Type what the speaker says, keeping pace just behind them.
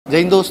जय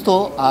हिंद दोस्तों,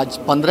 आज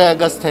 15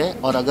 अगस्त है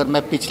और अगर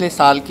मैं पिछले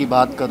साल की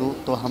बात करूं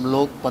तो हम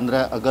लोग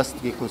 15 अगस्त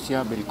की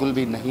खुशियां बिल्कुल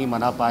भी नहीं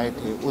मना पाए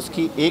थे।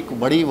 उसकी एक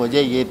बड़ी वजह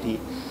ये थी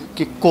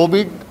कि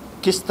कोविड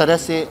किस तरह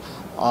से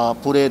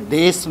पूरे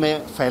देश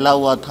में फैला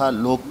हुआ था,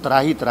 लोग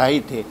त्राही त्राही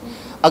थे।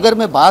 अगर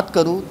मैं बात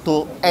करूं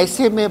तो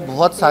ऐसे में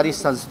बहुत सारी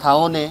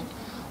संस्थाओं ने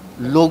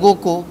लोगों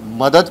को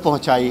मदद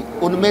पहुंचाई।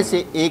 उनमें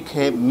से एक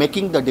है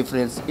मेकिंग द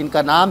डिफरेंस।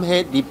 इनका नाम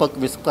है दीपक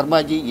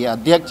विश्वकर्मा जी, ये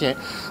अध्यक्ष हैं।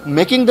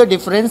 मेकिंग द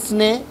डिफरेंस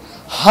ने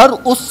हर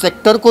उस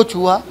सेक्टर को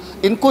छुआ।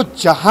 इनको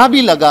जहां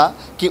भी लगा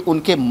कि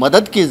उनके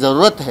मदद की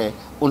ज़रूरत है,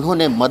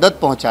 उन्होंने मदद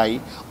पहुंचाई।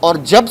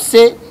 और जब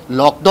से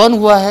लॉकडाउन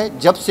हुआ है,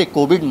 जब से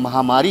कोविड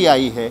महामारी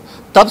आई है,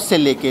 तब से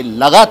लेके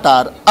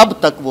लगातार अब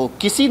तक वो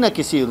किसी न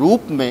किसी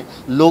रूप में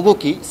लोगों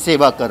की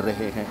सेवा कर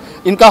रहे हैं।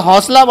 इनका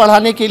हौसला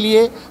बढ़ाने के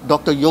लिए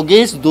डॉक्टर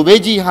योगेश दुबे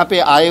जी यहाँ पे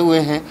आए हुए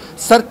हैं।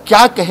 सर,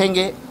 क्या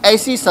कहेंगे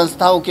ऐसी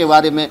संस्थाओं के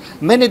बारे में?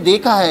 मैंने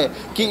देखा है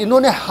कि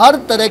इन्होंने हर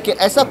तरह के,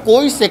 ऐसा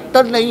कोई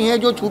सेक्टर नहीं है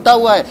जो छूटा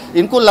हुआ है।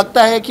 इनको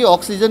लगता है कि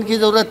ऑक्सीजन की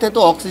ज़रूरत है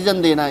तो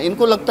ऑक्सीजन देना है,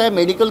 इनको लगता है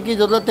मेडिकल की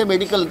ज़रूरत है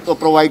मेडिकल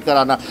प्रोवाइड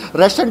कराना,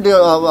 राशन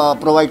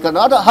प्रोवाइड करना,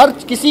 और हर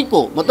किसी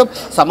को, मतलब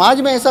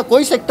समाज में ऐसा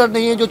कोई सेक्टर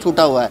नहीं है जो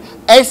छूटा हुआ है।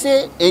 ऐसे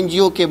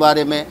एनजीओ के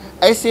बारे में,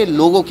 ऐसे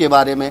लोगों के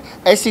बारे में,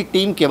 ऐसी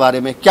टीम के बारे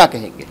में क्या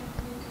कहेंगे?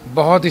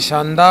 बहुत ही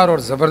शानदार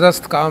और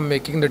ज़बरदस्त काम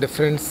मेकिंग द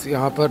डिफरेंस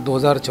यहाँ पर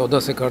 2014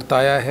 से करता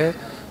आया है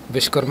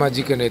विश्वकर्मा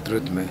जी के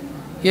नेतृत्व में।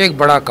 ये एक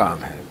बड़ा काम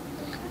है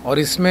और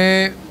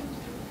इसमें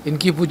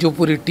इनकी जो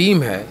पूरी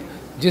टीम है,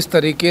 जिस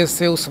तरीके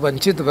से उस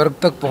वंचित वर्ग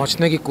तक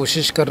पहुँचने की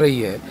कोशिश कर रही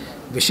है।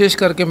 विशेष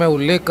करके मैं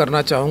उल्लेख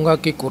करना चाहूँगा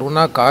कि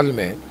कोरोना काल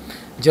में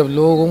जब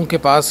लोगों के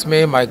पास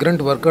में,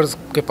 माइग्रेंट वर्कर्स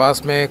के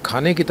पास में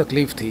खाने की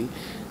तकलीफ़ थी,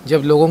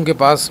 जब लोगों के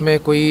पास में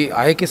कोई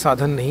आय के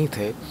साधन नहीं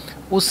थे,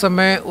 उस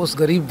समय उस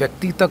गरीब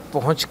व्यक्ति तक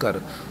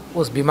पहुंचकर,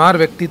 उस बीमार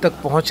व्यक्ति तक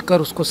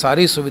पहुंचकर उसको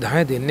सारी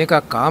सुविधाएं देने का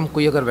काम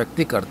कोई अगर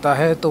व्यक्ति करता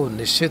है तो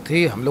निश्चित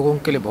ही हम लोगों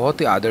के लिए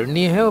बहुत ही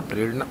आदरणीय है और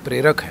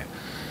प्रेरक है।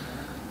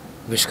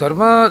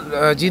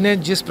 विश्वकर्मा जी ने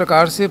जिस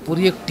प्रकार से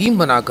पूरी एक टीम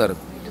बनाकर,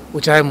 वो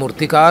चाहे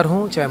मूर्तिकार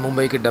हों, चाहे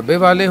मुंबई के डब्बे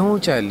वाले हों,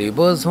 चाहे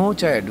लेबर्स हों,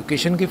 चाहे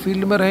एजुकेशन की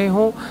फील्ड में रहे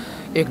हों,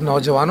 एक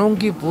नौजवानों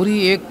की पूरी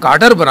एक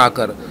काडर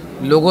बनाकर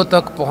लोगों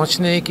तक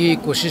पहुंचने की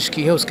कोशिश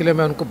की है। उसके लिए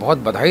मैं उनको बहुत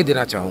बधाई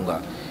देना चाहूँगा।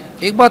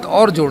 एक बात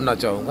और जोड़ना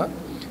चाहूँगा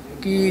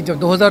कि जब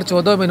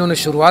 2014 में इन्होंने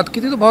शुरुआत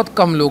की थी तो बहुत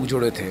कम लोग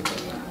जुड़े थे।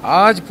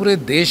 आज पूरे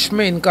देश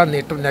में इनका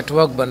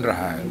नेटवर्क बन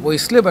रहा है। वो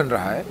इसलिए बन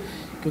रहा है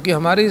क्योंकि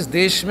हमारे इस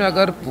देश में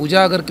अगर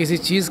पूजा अगर किसी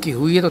चीज़ की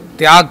हुई है तो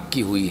त्याग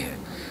की हुई है।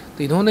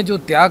 तो इन्होंने जो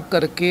त्याग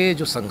करके,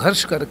 जो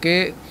संघर्ष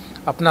करके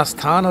अपना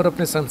स्थान और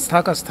अपने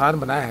संस्था का स्थान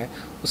बनाया है,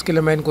 उसके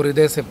लिए मैं इनको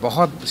हृदय से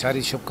बहुत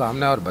सारी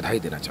शुभकामनाएं और बधाई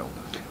देना चाहूँगा।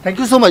 Thank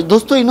you so much.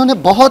 दोस्तों, इन्होंने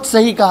बहुत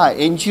सही कहा।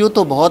 एनजीओ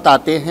तो बहुत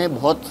आते हैं,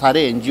 बहुत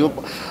सारे एनजीओ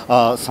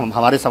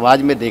हमारे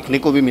समाज में देखने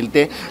को भी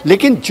मिलते हैं,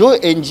 लेकिन जो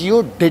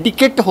एनजीओ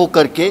डेडिकेट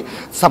होकर के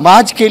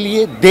समाज के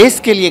लिए, देश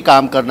के लिए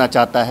काम करना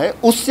चाहता है,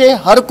 उससे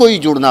हर कोई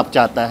जुड़ना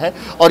चाहता है।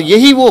 और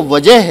यही वो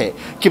वजह है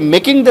कि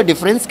मेकिंग द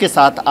डिफरेंस के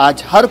साथ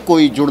आज हर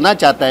कोई जुड़ना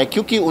चाहता है,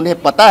 क्योंकि उन्हें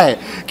पता है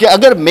कि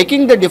अगर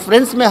मेकिंग द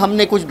डिफरेंस में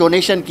हमने कुछ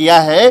डोनेशन किया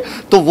है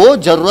तो वो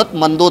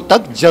ज़रूरतमंदों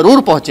तक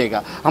ज़रूर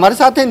पहुँचेगा। हमारे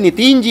साथ हैं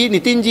नितिन जी।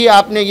 नितिन जी,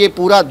 आपने ये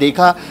पूरा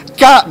देखा,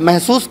 क्या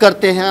महसूस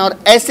करते हैं? और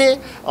ऐसे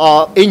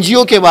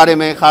एनजीओ के बारे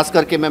में, खास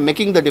करके मैं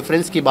मेकिंग द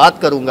डिफरेंस की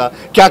बात करूंगा,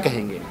 क्या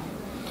कहेंगे?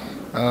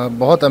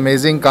 बहुत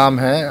अमेजिंग काम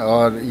है।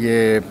 और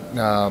ये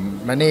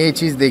मैंने ये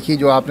चीज़ देखी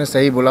जो आपने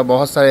सही बोला,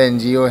 बहुत सारे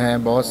एनजीओ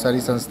हैं, बहुत सारी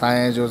संस्थाएं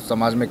हैं जो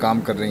समाज में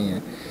काम कर रही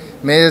हैं।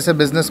 मैं जैसे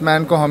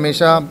बिजनेसमैन को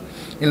हमेशा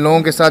इन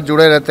लोगों के साथ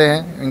जुड़े रहते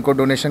हैं, इनको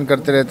डोनेशन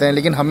करते रहते हैं,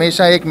 लेकिन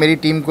हमेशा एक मेरी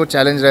टीम को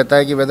चैलेंज रहता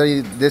है कि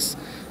whether this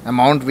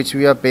amount which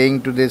we are paying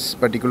to this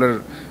particular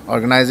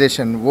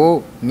organisation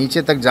वो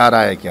नीचे तक जा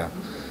रहा है क्या।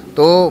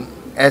 तो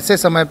ऐसे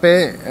समय पे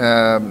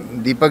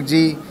दीपक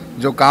जी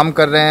जो काम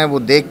कर रहे हैं वो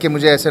देख के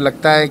मुझे ऐसे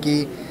लगता है कि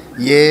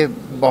ये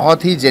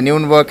बहुत ही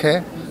जेन्युइन वर्क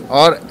है।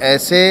 और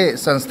ऐसे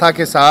संस्था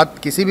के साथ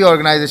किसी भी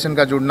ऑर्गेनाइजेशन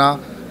का जुड़ना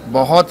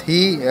बहुत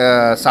ही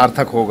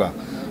सार्थक होगा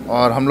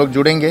और हम लोग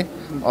जुड़ेंगे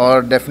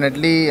और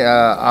डेफिनेटली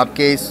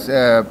आपके इस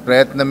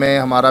प्रयत्न में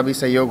हमारा भी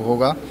सहयोग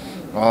होगा।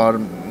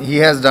 और he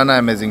has done a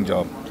amazing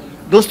job.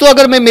 दोस्तों,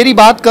 अगर मैं मेरी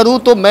बात करूं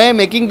तो मैं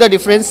मेकिंग द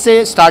डिफरेंस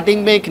से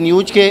स्टार्टिंग में एक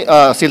न्यूज़ के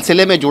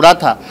सिलसिले में जुड़ा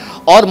था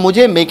और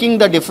मुझे मेकिंग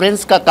द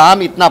डिफरेंस का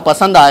काम इतना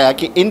पसंद आया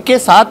कि इनके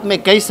साथ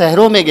मैं कई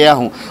शहरों में गया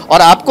हूं।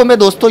 और आपको मैं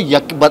दोस्तों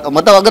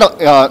मतलब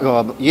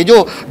अगर ये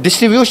जो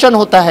डिस्ट्रीब्यूशन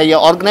होता है या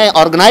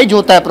ऑर्गेनाइज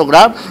होता है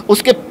प्रोग्राम,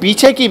 उसके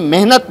पीछे की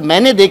मेहनत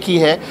मैंने देखी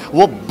है,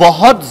 वो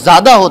बहुत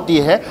ज़्यादा होती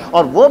है।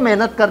 और वो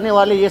मेहनत करने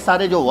वाले ये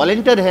सारे जो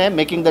वॉलंटियर हैं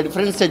मेकिंग द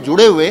डिफरेंस से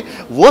जुड़े हुए,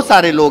 वो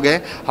सारे लोग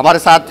हैं। हमारे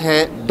साथ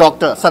हैं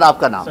डॉक्टर, सर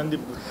आपका नाम?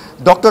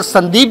 डॉक्टर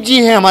संदीप जी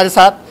हैं हमारे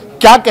साथ।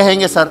 क्या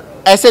कहेंगे सर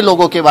ऐसे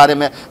लोगों के बारे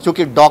में?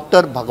 क्योंकि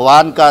डॉक्टर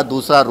भगवान का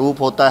दूसरा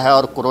रूप होता है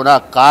और कोरोना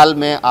काल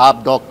में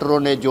आप डॉक्टरों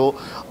ने जो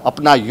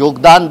अपना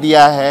योगदान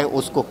दिया है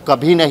उसको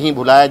कभी नहीं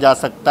भुलाया जा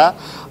सकता।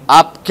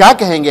 आप क्या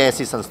कहेंगे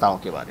ऐसी संस्थाओं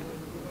के बारे में?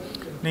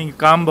 नहीं,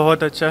 काम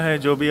बहुत अच्छा है।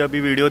 जो भी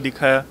अभी वीडियो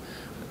दिखाया,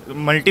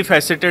 मल्टी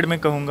फैसेटेड में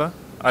कहूँगा,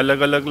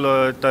 अलग अलग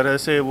तरह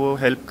से वो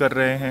हेल्प कर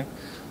रहे हैं।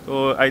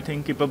 तो I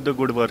think keep up the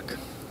good work.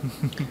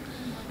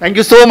 Thank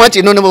you so much.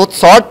 इन्होंने बहुत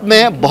शॉर्ट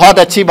में बहुत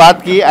अच्छी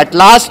बात की। एट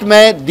लास्ट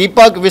मैं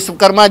दीपक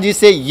विश्वकर्मा जी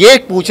से ये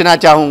पूछना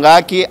चाहूँगा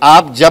कि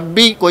आप जब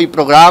भी कोई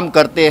प्रोग्राम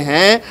करते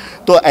हैं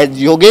तो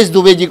योगेश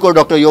दुबे जी को,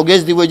 डॉक्टर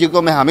योगेश दुबे जी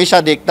को मैं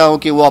हमेशा देखता हूँ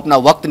कि वो अपना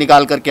वक्त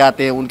निकाल करके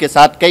आते हैं, उनके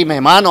साथ कई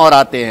मेहमान और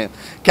आते हैं।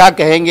 क्या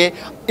कहेंगे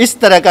इस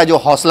तरह का जो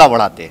हौसला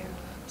बढ़ाते हैं?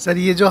 सर,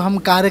 ये जो हम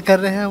कार्य कर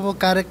रहे हैं वो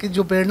कार्य की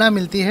जो प्रेरणा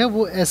मिलती है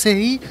वो ऐसे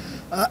ही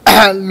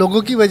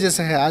लोगों की वजह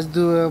से है। आज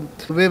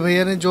दुबे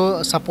भैया ने जो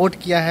सपोर्ट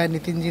किया है,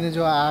 नितिन जी ने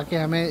जो आके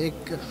हमें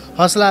एक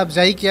हौसला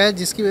अफजाई किया है,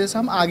 जिसकी वजह से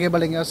हम आगे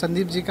बढ़ेंगे। और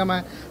संदीप जी का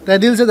मैं तहे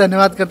दिल से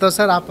धन्यवाद करता हूँ।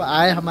 सर, आप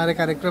आए हमारे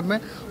कार्यक्रम में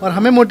और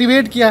हमें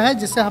मोटिवेट किया है,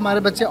 जिससे हमारे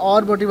बच्चे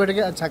और मोटिवेट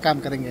होकर अच्छा काम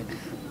करेंगे।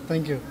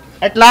 Thank you.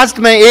 एट लास्ट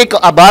मैं एक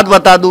बात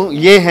बता दूं,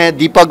 ये हैं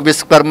दीपक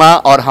विश्वकर्मा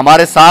और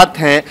हमारे साथ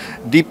हैं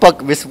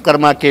दीपक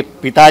विश्वकर्मा के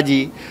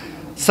पिताजी।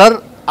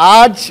 सर,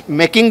 आज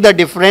मेकिंग द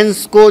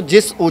डिफरेंस को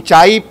जिस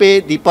ऊंचाई पे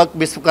दीपक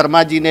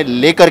विश्वकर्मा जी ने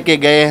लेकर के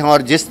गए हैं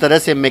और जिस तरह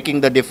से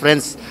मेकिंग द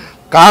डिफरेंस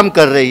काम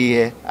कर रही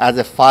है एज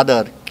ए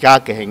फादर, क्या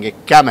कहेंगे,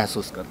 क्या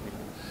महसूस करते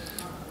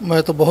हैं?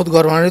 मैं तो बहुत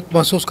गौरवान्वित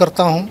महसूस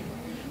करता हूं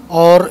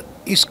और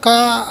इसका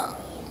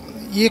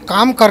ये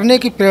काम करने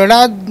की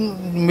प्रेरणा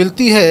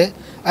मिलती है।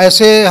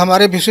 ऐसे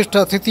हमारे विशिष्ट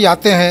अतिथि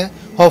आते हैं,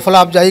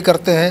 हौसला अफजाई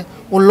करते हैं,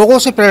 उन लोगों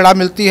से प्रेरणा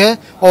मिलती है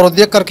और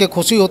देख करके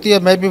खुशी होती है।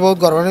 मैं भी बहुत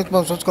गौरवान्वित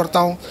महसूस करता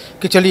हूं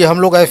कि चलिए हम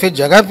लोग ऐसे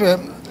जगह पे,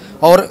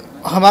 और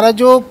हमारा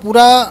जो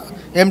पूरा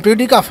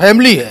एमटीडी का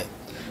फैमिली है,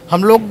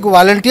 हम लोग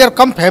वॉलंटियर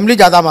कम फैमिली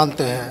ज़्यादा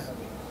मानते हैं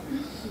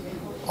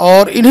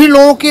और इन्हीं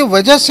लोगों की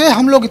वजह से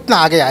हम लोग इतना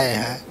आगे आए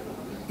हैं।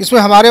 इसमें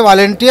हमारे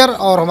वॉलंटियर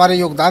और हमारे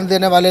योगदान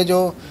देने वाले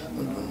जो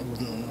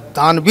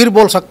दानवीर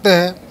बोल सकते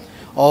हैं,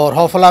 और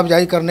हौसला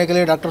अफजाई करने के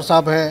लिए डॉक्टर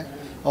साहब हैं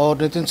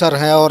और नितिन सर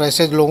हैं, और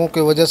ऐसे लोगों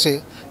की वजह से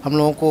हम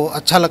लोगों को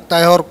अच्छा लगता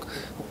है और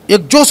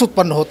एक जोश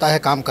उत्पन्न होता है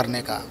काम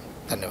करने का।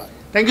 धन्यवाद।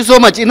 Thank you so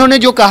much. इन्होंने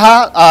जो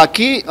कहा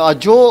कि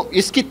जो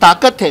इसकी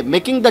ताकत है,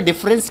 मेकिंग द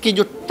डिफरेंस की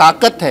जो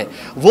ताकत है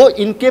वो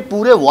इनके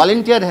पूरे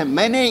वॉलंटियर हैं।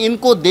 मैंने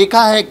इनको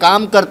देखा है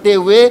काम करते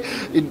हुए,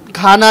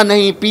 खाना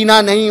नहीं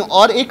पीना नहीं,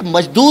 और एक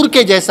मजदूर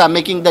के जैसा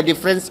मेकिंग द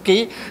डिफरेंस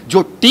की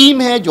जो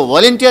टीम है, जो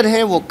वॉलंटियर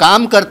हैं, वो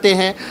काम करते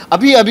हैं।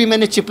 अभी अभी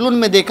मैंने चिपलुन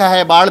में देखा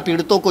है बाढ़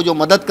पीड़ितों को जो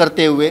मदद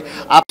करते हुए।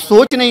 आप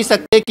सोच नहीं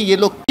सकते कि ये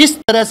लोग किस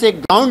तरह से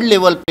ग्राउंड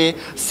लेवल पे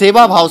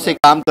सेवा भाव से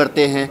काम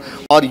करते हैं,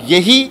 और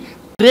यही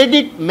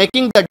क्रेडिट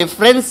मेकिंग द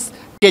डिफरेंस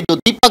के जो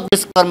दीपक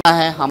विश्वकर्मा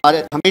हैं हमारे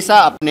हमेशा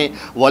अपने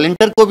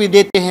वॉलंटियर को भी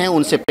देते हैं,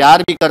 उनसे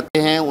प्यार भी करते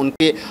हैं,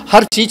 उनके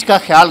हर चीज़ का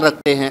ख्याल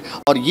रखते हैं।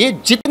 और ये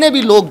जितने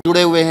भी लोग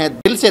जुड़े हुए हैं,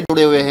 दिल से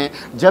जुड़े हुए हैं,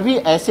 जब भी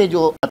ऐसे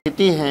जो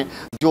अतिथि हैं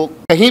जो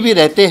कहीं भी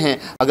रहते हैं,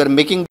 अगर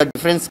मेकिंग द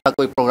डिफरेंस का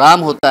कोई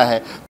प्रोग्राम होता है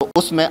तो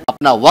उसमें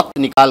अपना वक्त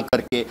निकाल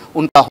करके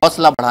उनका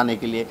हौसला बढ़ाने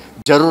के लिए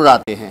ज़रूर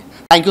आते हैं।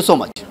 Thank you so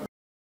much.